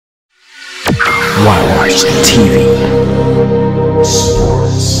while watching TV.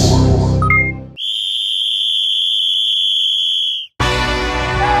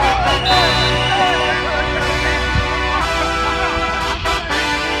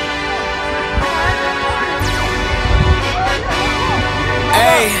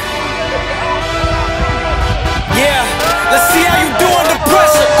 Hey, yeah, let's see how you do under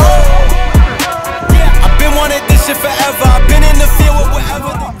pressure. Yeah, I've been wanting this shit forever. I've been in the field with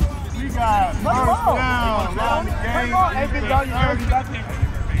whatever. We got first down, round the game. Hey, big dog, you heard me.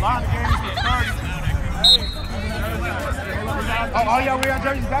 Lot of games for 30. Oh, y'all wear your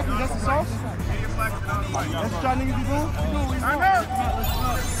jerseys backwards just the sauce? That's what y'all niggas be doing? I know.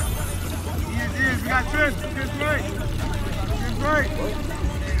 Yes, we got Trish. Trish great. Trish great.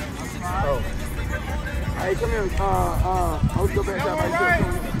 Oh. Hey, come here. I'll go back down right there.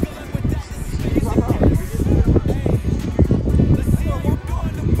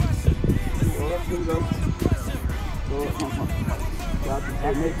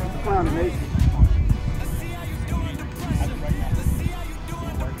 Hey, Nate, clown, Nate.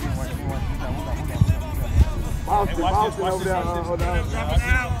 Boston over there. Hold on.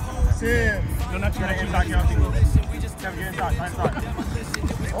 Sim. No, not you. Inside, Kevin, get inside.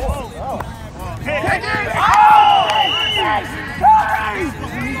 Oh. Hey.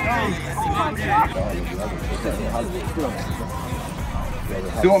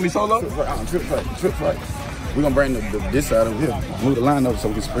 You want me solo? Trip right. We're gonna bring this side over here. Move the line up so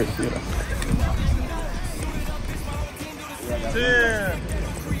we can spread the field out.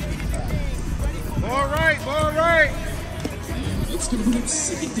 Ball right. Let's go to the next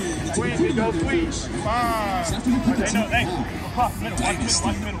second down. Sweet. 5.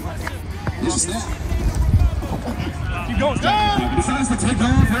 Watch middle. This is that. Keep going. He decides to take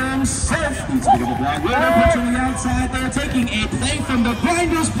over himself. He's a bit of a block. Put on the outside. They're taking a play from the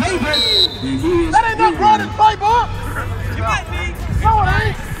Grinders playbook. That ain't no Grinders playbook. You might be. No, it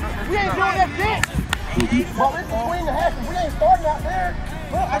ain't. We ain't doing that shit. Well, it's between the hashes. We ain't starting out there.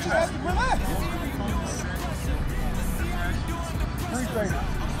 Well, I just have to relax. Appreciate it.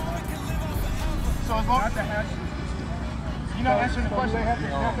 So it's not the hash. You're not answering the question.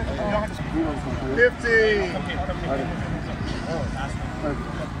 15.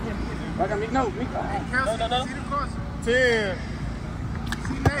 No. 10.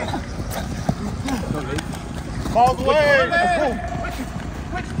 Balls away.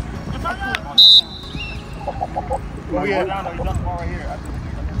 Where we at? You dunked the ball right here.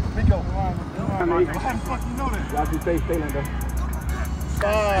 Rico. How the fuck you know that? Y'all just stay like that.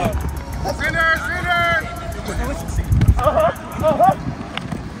 5. Sinner.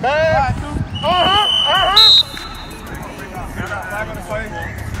 Back. Flag on the play.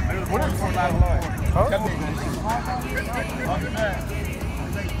 What is the flag on the play?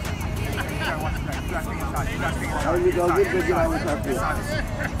 How you go? Get out with that field.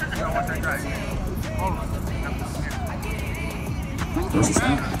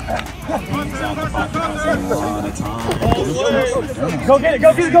 Go get it.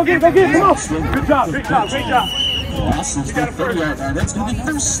 Come on. Good job. Losses the 30-yard line. That's going to be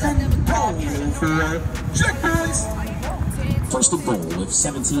first and goal for Checkers. First and goal with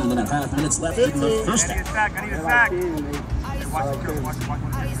 17.5 minutes left in the first half. I need a sack.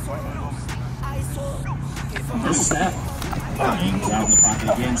 First snap. He's out in the pocket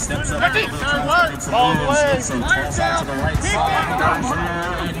again. Steps up. Ball away. So toss out to the right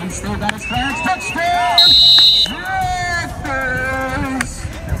side. And he's still got his flags. Touchdown! Checkers!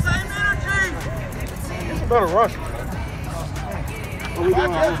 Same energy. Better rush.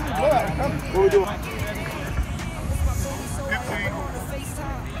 What we doing? 15.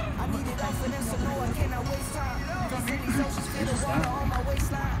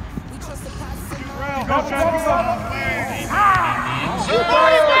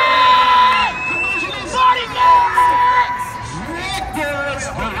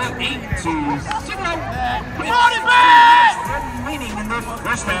 Winning in the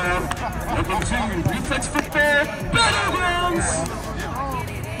first half. Welcome to Reflex Football Battlegrounds.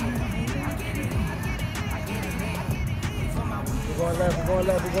 We're going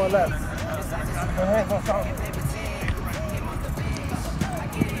left. Go ahead, go south.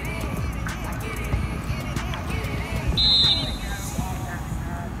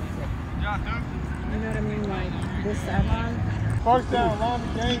 You know what I mean? Like this sideline. First down, line the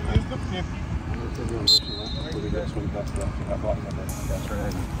game is the 50. Hey,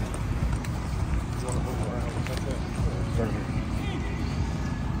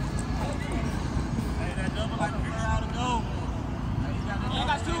 that double like to clear out and go. You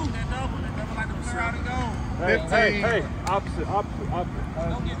got two. That double like to clear out and go. 15. Hey, opposite.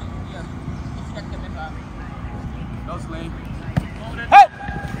 Don't get it. Yeah. That's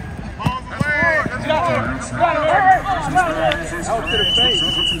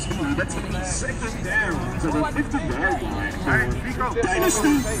going to be second down to the 50-yard line for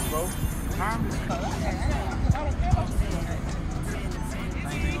Dynasty.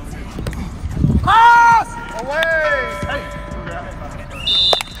 Pass! Away!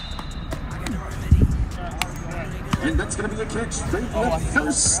 And that's going to be a catch straight for the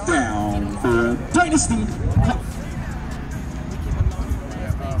first down for Dynasty.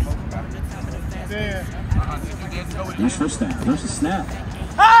 Here's first down. Here's the snap.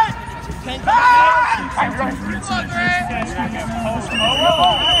 Hey! Hey!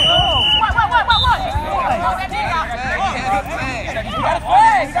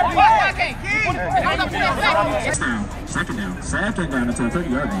 Second down until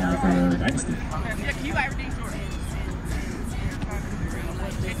 30-yard line for Dynasty.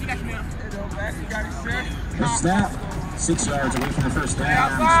 The snap, 6 yards away from the first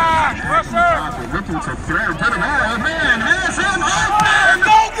down. Looking to throw, put him out. Man, has him open!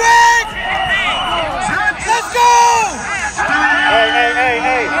 Go, Greg! Let's go!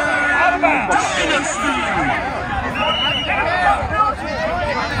 Hey! Out of bounds.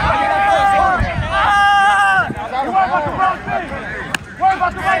 Worry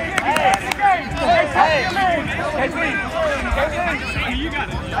about the right kick. You got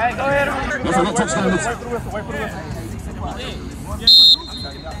it. Hey, go ahead. That's a little touchdown. Wait for the whistle.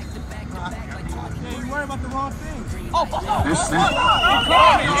 You worry about the wrong thing. There's snap.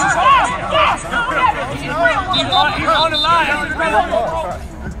 He's on the line.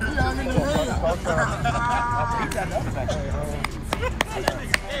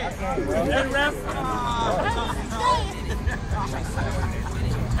 Hey, ref.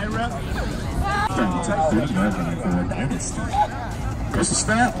 Hey, ref. There's the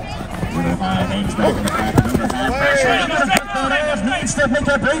snap. Little high hangs back in the back. Number 5 pressure. Needs to make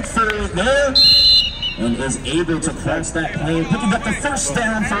a breakthrough there. And is able to cross that plane, picking up the first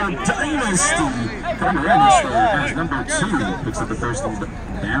down for Dynasty. Coming around this as number 2 picks up the first down.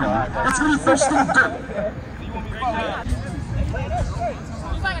 That's going to be first and goal.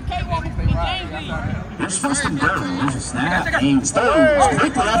 There's first and goal. There's a snap. Ames throws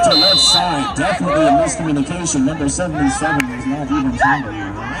quickly off to the left side. Definitely a miscommunication. Number 77 is not even trying to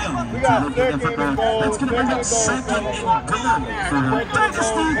around to look at the football. That's going to bring up second and goal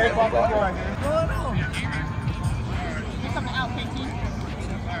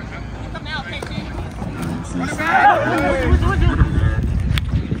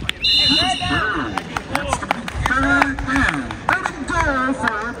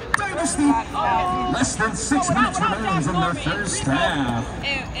for Dynasty. Less than 6 minutes remains in the first half.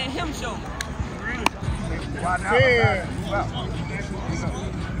 And him show.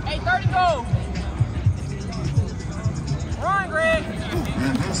 Hey, 30 goals. Run, Greg.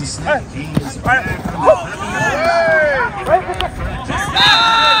 And there's a snap. Run,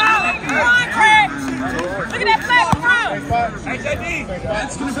 Greg. Look at that flag in front. Hey, JD.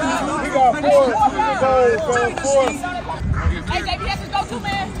 We got 4. Hey, JD, that's his go-to,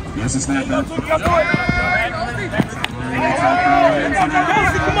 man. There's a snap. Come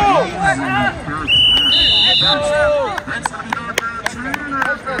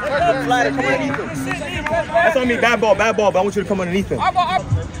That's on me, bad ball, but I want you to come underneath him. Hold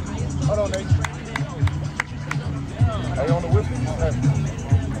on, Nate. Are you on the whistle?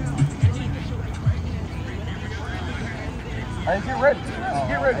 Hey, get ready.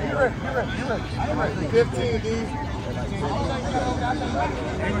 Get ready. 15, D.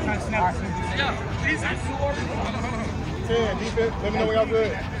 10, defense. Let me know when y'all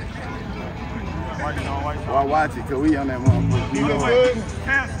good. Well, watch it, because we on that motherfucker. You good?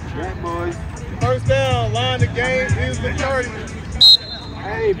 Yeah, boys. First down, line the game is the 30.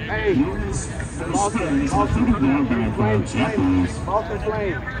 Hey. Boston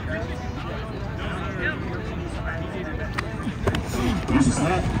Flame. There's a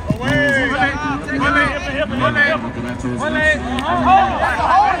snap.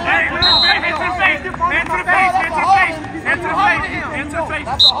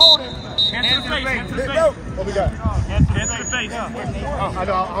 That's a holding. What we got? Hands to the face. I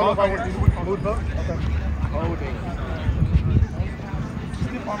don't know if I want to move up. Okay. Holding.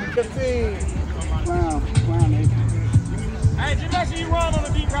 15. Wow, Nate. Hey, just make sure you run on the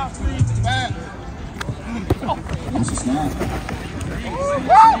deep route, please. Back. There's a snap.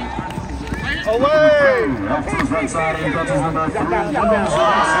 Away! Off to his right side, and touches number 3.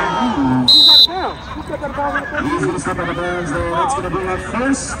 He's going to step out of bounds there. That's going to bring a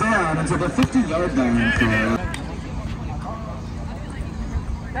first down into the 50-yard line for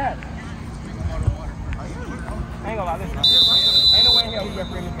Hang on. Ain't no way in hell we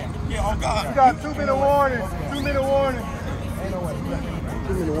refereeing this game. Yeah, oh God. We got 2 minute warning. 2 minute warning. Ain't no way.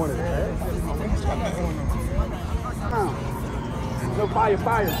 2 minute warning. No fire.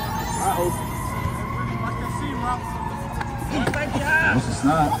 Uh-oh. This is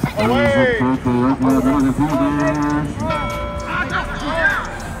not. Away.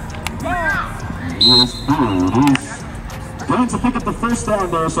 He's going to pick up the first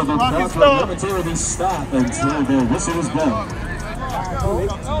down there, so the clock will momentarily stop until the whistle is blown.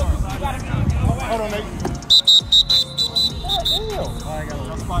 Hold on, Nate.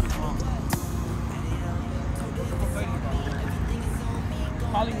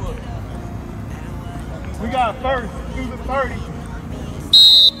 Hollywood. We got first through the 30.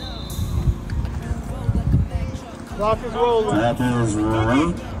 Clock is rolling. That is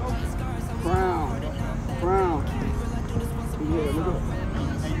right. Brown.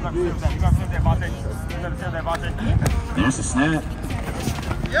 There's the snap.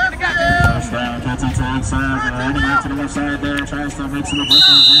 First down, cuts into the inside, running out to the left side there, tries to make some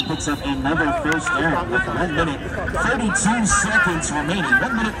adjustments and picks up another first down with 1 minute 32 seconds remaining.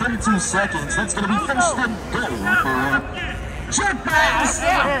 1 minute 32 seconds. That's going to be first and goal for Jet Bass.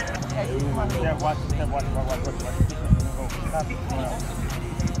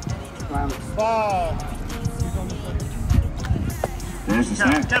 There's the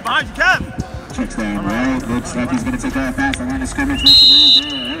snap. Kev, behind you, Kev. Checks down right. Looks like he's going to take off past the line of scrimmage. Makes a move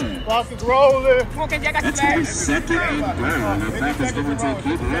there. Clock is rolling. Come on, Kenzie, I got you That's back. going to be second and goal. The fact is going to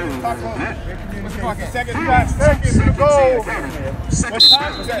keep rolling. Seconds, you got seconds to go. Second What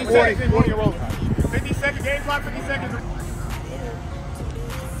time is that? 40 rolling. 50 seconds, game clock, 50 seconds.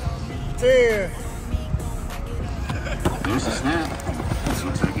 10. There's the snap. This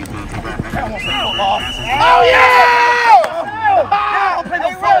looks like he's going to take off. Oh, yeah!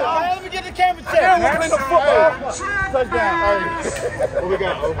 Let me get the camera check. Touchdown. What we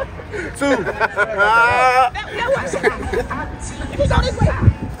got? 2.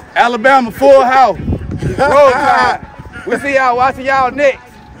 Alabama full house. Roll Tide. We see y'all watching y'all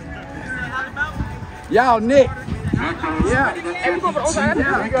next. Y'all next. Yeah.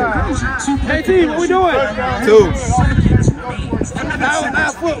 Hey, team, what we doing? 2.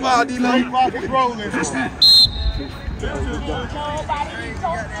 Now football, D-Lo. Clock is rolling.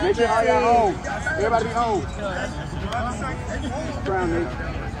 Make sure all y'all home. Everybody be home. Brown, Nate.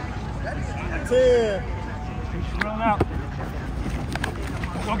 10. Rolling out.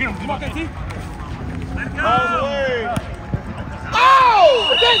 Go get him. Come on, KT. All the way. Oh!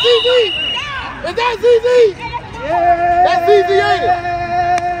 Is that ZZ? Is that ZZ? Yeah! That's ZZ, ain't it?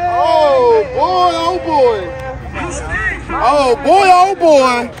 Oh, boy, oh, boy. Oh, boy, oh,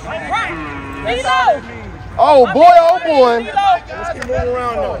 boy. Oh, boy, oh, boy. Let's keep moving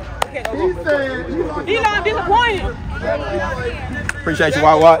around, though. He said, D-Lo disappointed. appreciate you,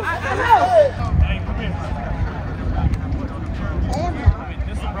 What?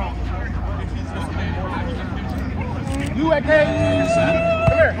 You at Come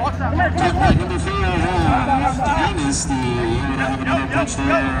here. Dynasty.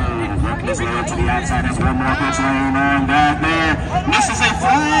 Working his way up to the outside. Has one more pitch laying on back there. This is a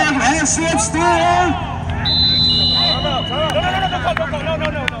flag. And slips through.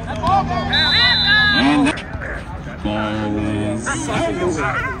 And the ball is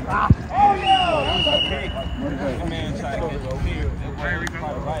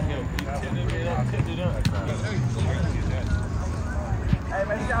Hey,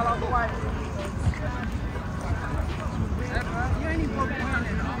 man, y'all off the way.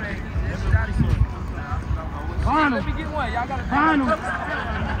 Final. Let me get one. Y'all got to Final.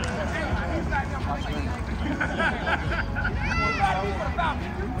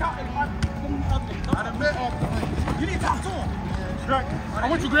 You need to talk to him. I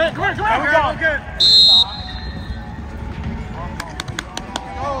want you, Greg. Come here, Greg.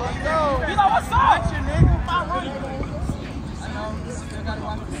 Let's go. D-Lo, what's up?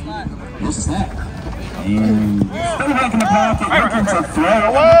 this is that. And still back in the pocket, looking to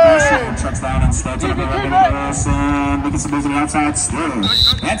throw. Checks down instead to the and making some moves on the outside still.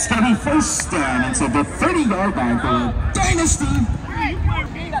 That's going to be first down into the 30-yard line for Dynasty.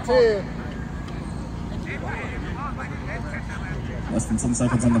 10. Less than 10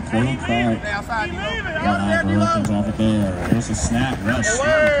 seconds on the play clock. Looking drop it there. There's a snap rush.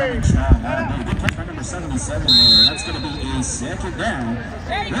 Coming strong. Good catch by number 77 there. That's going to be a second down.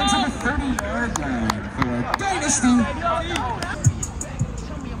 That's on the 30-yard line for Dynasty.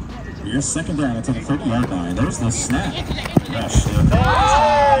 Here's second down into the 30-yard line. There's the snap. Rush. Get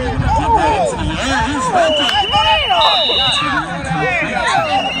that into the air. He's looking.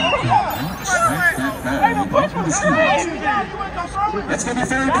 That's going to be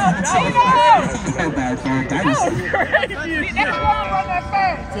third down. It's going to be bad for Dynasty.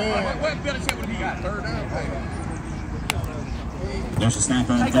 There's a snap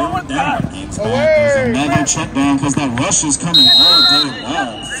on third down. Game's back. There's another check down because that rush is coming all day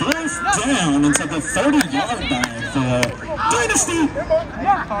long. Fourth down into the 30-yard line for Dynasty.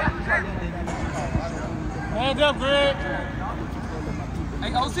 Hands up, Greg.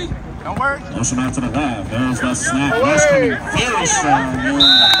 Hey, OC. Don't worry. Motion out to the left. There's that snap. Rush coming very strong.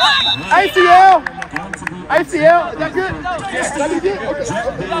 ACL. ACL. Is that good? Yes, Jack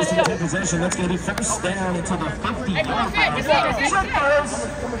Bears to take possession. That's going to be first down into the 50-yard line.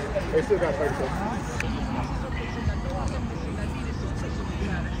 They still got 30 seconds.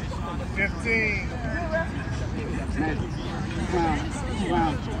 15.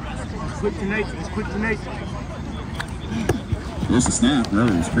 Wow. Quick to nature. It's quick to nature. There's a snap.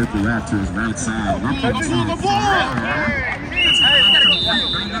 Rose quickly wrapped to his right side.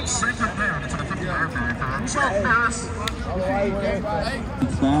 Bring up second down into the 50-yard line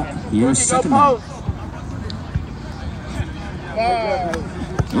for here's second down.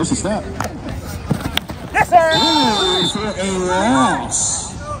 There's a snap. Yes, sir. For a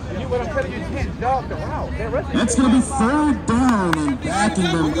loss. That's going to be third down and backing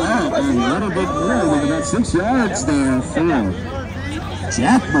them up a little bit more. With about 6 yards there for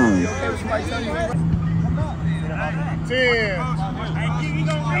Jack Boy. 10.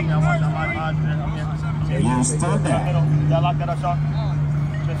 Here's third down.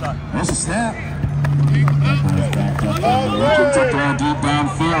 There's a snap. Looking to throw deep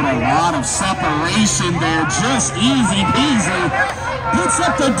downfield. A lot of separation there. Just easy peasy. Puts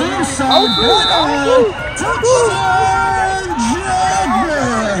up the do so. Touchdown,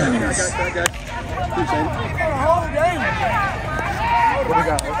 Jaguars! What do we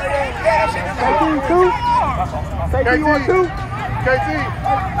got? KT, you want two? KT.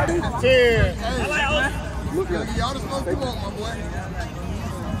 10. Look at y'all just supposed to come on, my boy.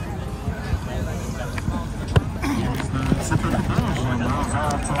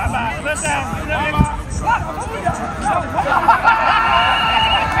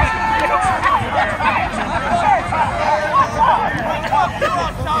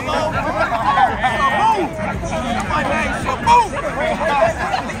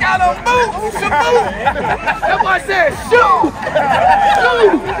 That's why I said shoot!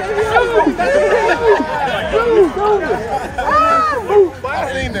 I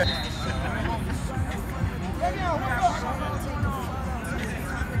seen that.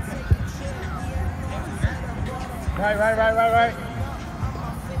 Right.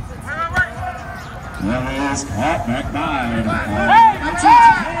 There he is, caught back by.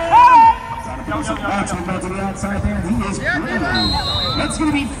 Go to the outside there, he is through. That's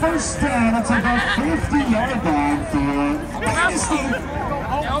going to be first down. That's about 50-yard line for Dynasty.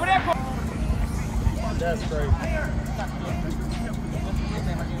 That's great.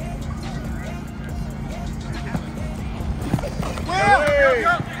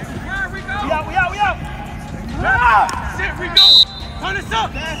 We out. Sit, Rico. Turn this up.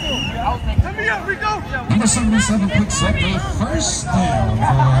 Let me up, Rico. Number 77 picks up a first down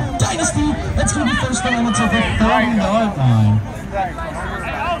for Dynasty. That's going to be first down until the 30-yard line.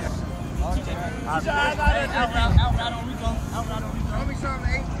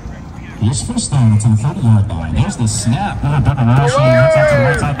 Here's first down until the 30-yard line. There's the snap. Little bit of rush. That's out to the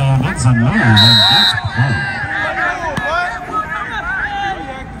right side there. Makes a move and gets pulled.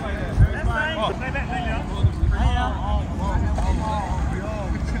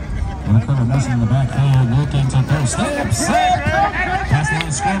 In the backfield, looking to go step. Pass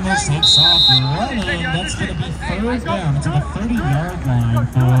line scrimmage, takes off running. That's going to be third down to the 30-yard line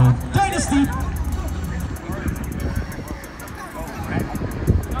for Dynasty.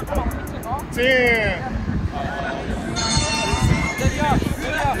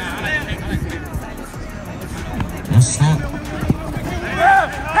 This snap.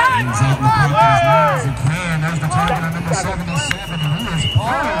 Ends up the paper as well as he can. There's the target on number 77, and he is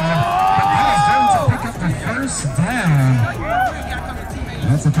first down.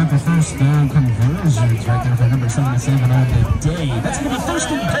 That's a couple first down conversions right there for number 77 on the day. That's going to be first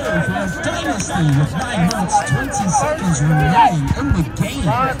and goal for Dynasty with 9 minutes, 20 seconds remaining in the game.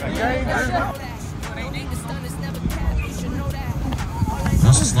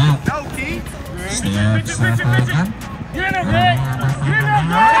 That's a snap. Snap again. Get him, Rick.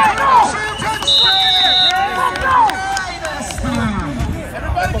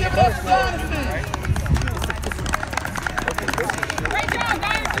 Everybody give us Dynasty.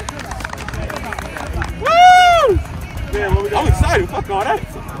 I'm excited. Fuck all that.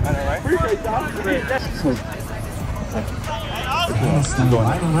 Appreciate y'all. Dynasty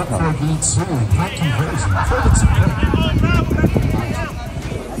lining up for game 2. Point conversion for the team.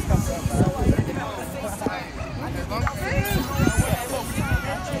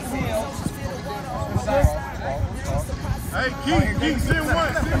 Hey, keep sitting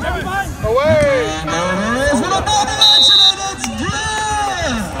one. Away! And there it is with a ball action, and it's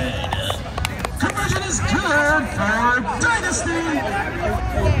good! Conversion is good for Dynasty!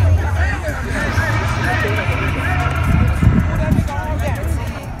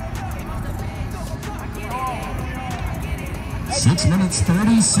 6 minutes,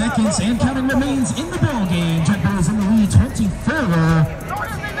 30 seconds, and counting remains in the ball game. Jet Boys in the lead, 24.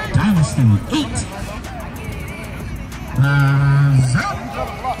 Dynasty, 8.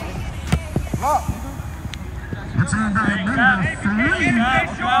 Return by number 3.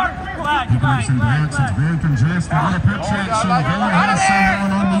 Pickups and backs, it's very congested. A lot of pitch action going on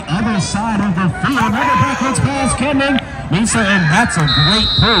someone on the other side of the field. Another backwards pass coming. Lisa, and that's a great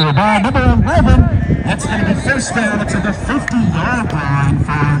pull by number 11. That's going to be first down to the 50-yard line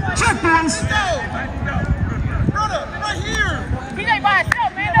for Jet Boys. Brother, right here. He ain't by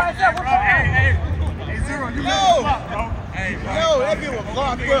himself, man. That's himself. Hey, Zero, you know. Yo, that dude was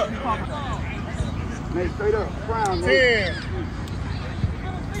locked up. Nate, straight up. Crown, 10.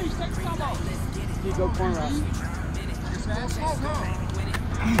 He go corner out.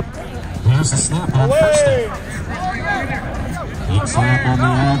 There's a snap on first down. It's up on the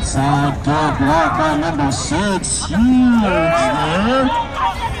outside. Good block by number 6. Huge there.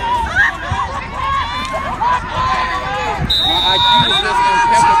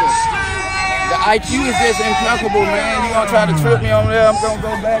 The IQ is just impeccable, man. You gonna try to trip me on there? I'm gonna go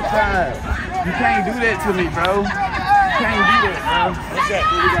back time. You can't do that to me, bro. You can't do that, bro.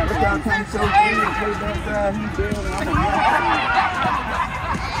 Look how come so free and play back side. He's dead and I'm a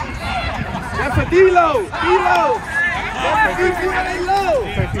That's a D-low. D-low. That's a D-low.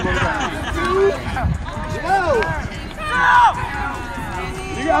 Low.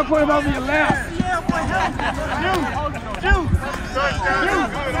 You gotta put him over your left. Shoot.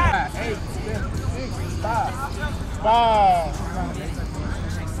 Five.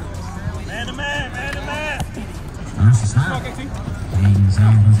 Man to man. That's a snap. Haynes has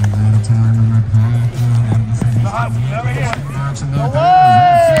a lot of time on the clock.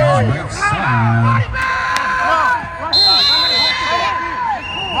 Left side.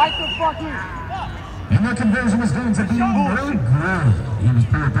 And the conversion is going to be really good. He was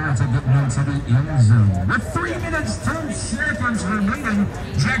poor bounce and getting into the end zone. With 3 minutes, 10 seconds remaining,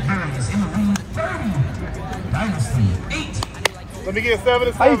 Jet Boys in the lead 30. Dynasty 8. Let me get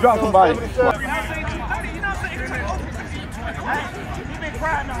 77. How you drop somebody? He's been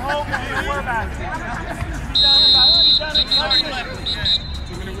crying the whole game. Don't worry about it.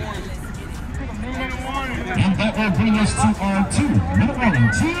 And that will bring us to our 2-minute warning.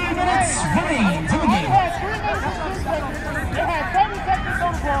 2 minutes remain to the game. They had 30 seconds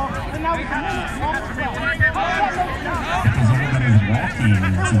on the ball, and now it's a minute on the clock. Because everybody is walking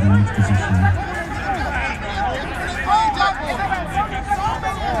to the next position.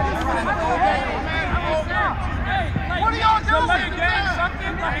 What are y'all doing?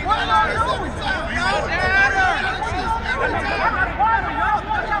 What are y'all doing?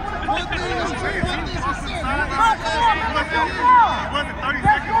 That's your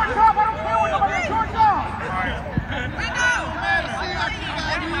job. I don't care what nobody. That's your job.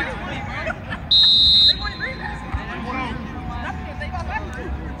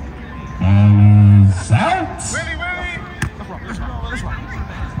 Is out.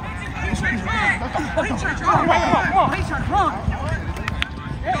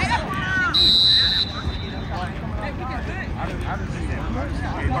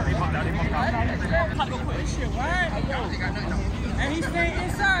 And he's staying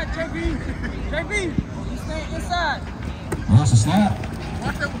inside, JB. He's staying inside. That's a snap.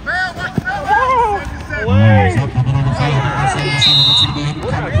 Watch the bell. Watch the bell. Coming on the field.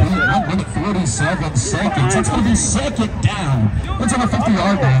 1 minute 47 seconds. It's going to be second down. It's on the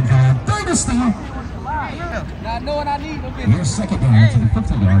 50-yard line for Dynasty. Now I know what I need. Here's second down to the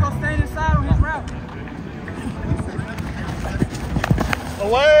 50-yard line. Stay inside on his route.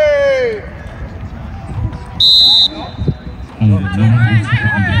 Away.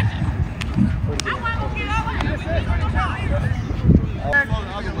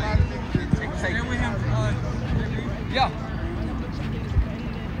 Yeah.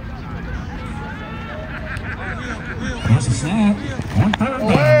 There's a snap. On third down.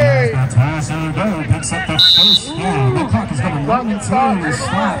 That's Tyson Go. Picks up the first down. The clock is going to run until the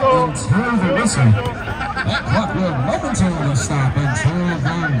stop until the whistle. That clock will momentarily stop until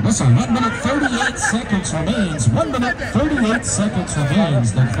then. Listen, 1 minute 38 seconds remains. 1 minute 38 seconds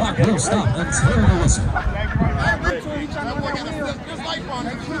remains. The clock will stop until the whistle.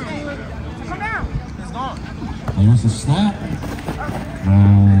 Here's the snap.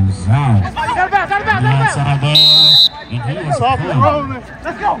 Goes out. Outside there. And he is rolling.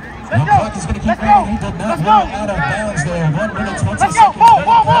 Let's go. The clock is going to keep rolling. He did not roll out of bounds there. 1 minute 20 seconds.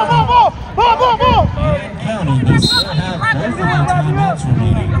 And counting. They still have both of their timeouts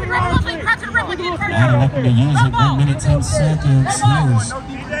remaining. Now looking to use it. 1 minute 10 seconds. Here's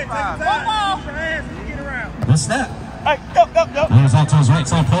the snap. Goes out to his right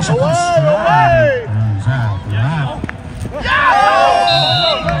side. Pressure comes strong. Goes out.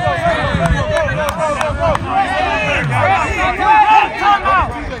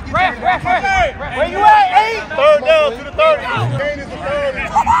 Where you at, 8? Third down to the 30. Gain is the 30.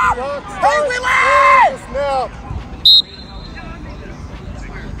 Hey, we win! Snap.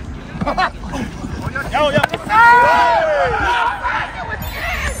 Yo. Oh, yeah, Keisha.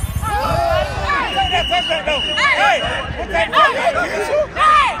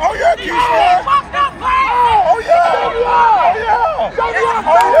 Oh,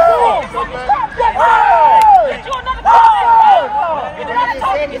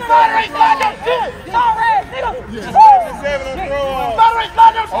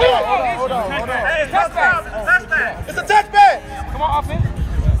 it's a touchback. Come on, offense.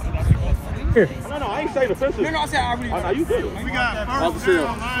 Here. No, I ain't saying defensive. No, I said I really. Oh, no, you good. We got first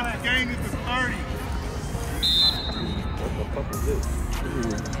down. Line of gain is the 30. What the fuck is this?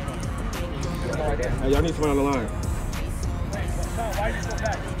 Hey, y'all need somebody on the line.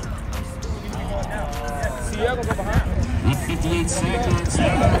 With 58 seconds, snap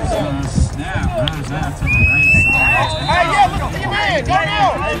goes out to the right side. Hey, yeah, look at your man. Go now.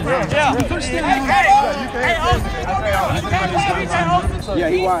 Yeah,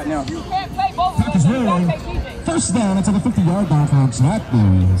 he wide now. Clock is rolling. First down into the 50-yard line for Jack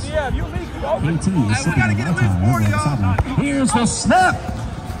Boys. KT is sitting on my time over the sideline. Here's the snap.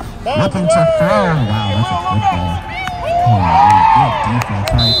 Looking to throw. Wow, that's a good ball. Oh, good defense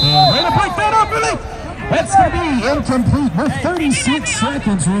right there. Way to break that up, Billy. That's going to be incomplete with 36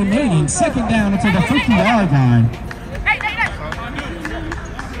 seconds remaining. Second down into the 50-yard line.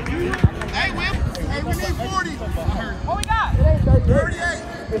 Hey, we need 40. What we got?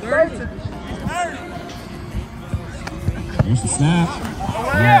 38. 30. Here's the snap.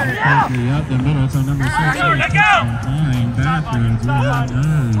 Yeah, up the middle to number 6. Let go! Flying backwards.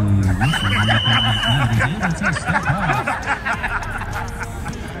 Able to step off.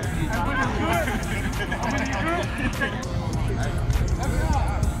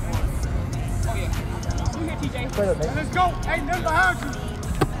 Let's go. Hey, none behind you.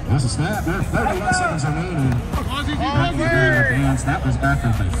 There's a snap. There are 31 seconds remaining. That was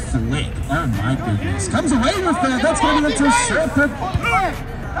after the flick. Oh my goodness. Comes away with that. That's going to be intercepted. There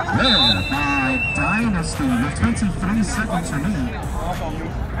by Dynasty with 23 seconds remaining.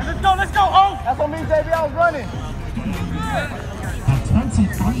 Let's go. Oh, that's on me, baby. I was running.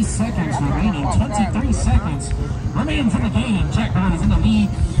 23 seconds remaining. 23 seconds remains in the game. Jack Boys in the lead.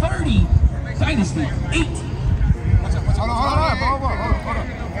 30. Dynasty 8. Hold on.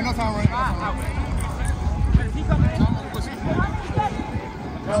 Ain't no time right now.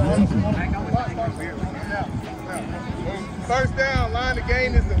 First down, line of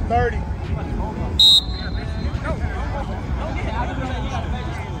gain is the 30.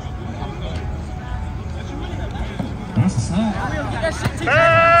 That's a snap.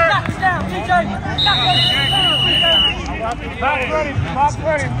 Box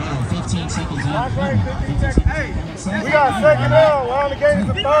ready. 15 seconds out. Hey, we got second down, line of gain is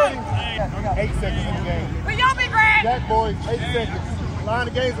the 30. We got 8 seconds in the game. We y'all be Greg. Jack Boys, 8 seconds. Line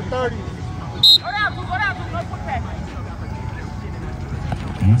of gain is the 30. Go down, no put back.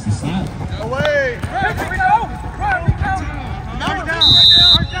 That's the snap. Away.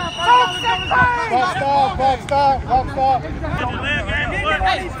 Box stop.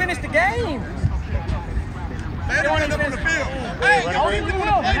 Hey, he's finished the game. They don't end up on the field. Hey, y'all even want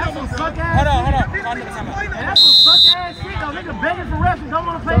to play no more. Hold on. That's some suck ass shit, though. Nigga begging for refs and don't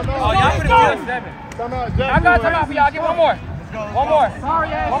want to play. Oh, y'all finna kill 7. I got time out for y'all. Get one more. Sorry,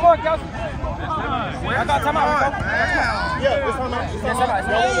 ass. One more, Kelsey. I got time out. Yeah, it's time out.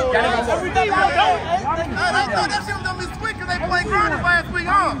 I thought that shit was going to be quick because they played grounded last week,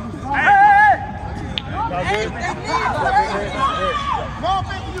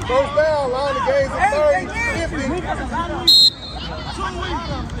 First down, line of gains of 30, 50.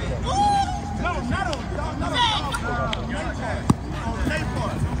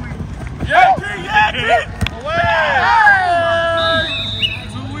 Yeah.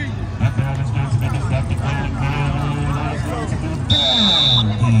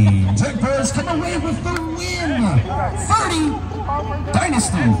 Jaguars come away with the win. 30,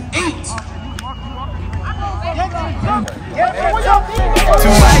 Dynasty 8.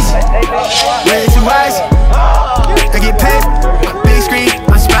 Too icy, way too icy. I get paid, big screen,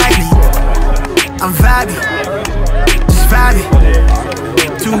 I'm spiky. I'm vibing, just vibing.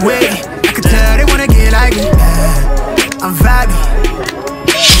 Too wavy, I can tell they wanna get like me. I'm vibing,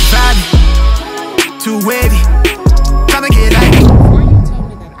 vibing. Too wavy.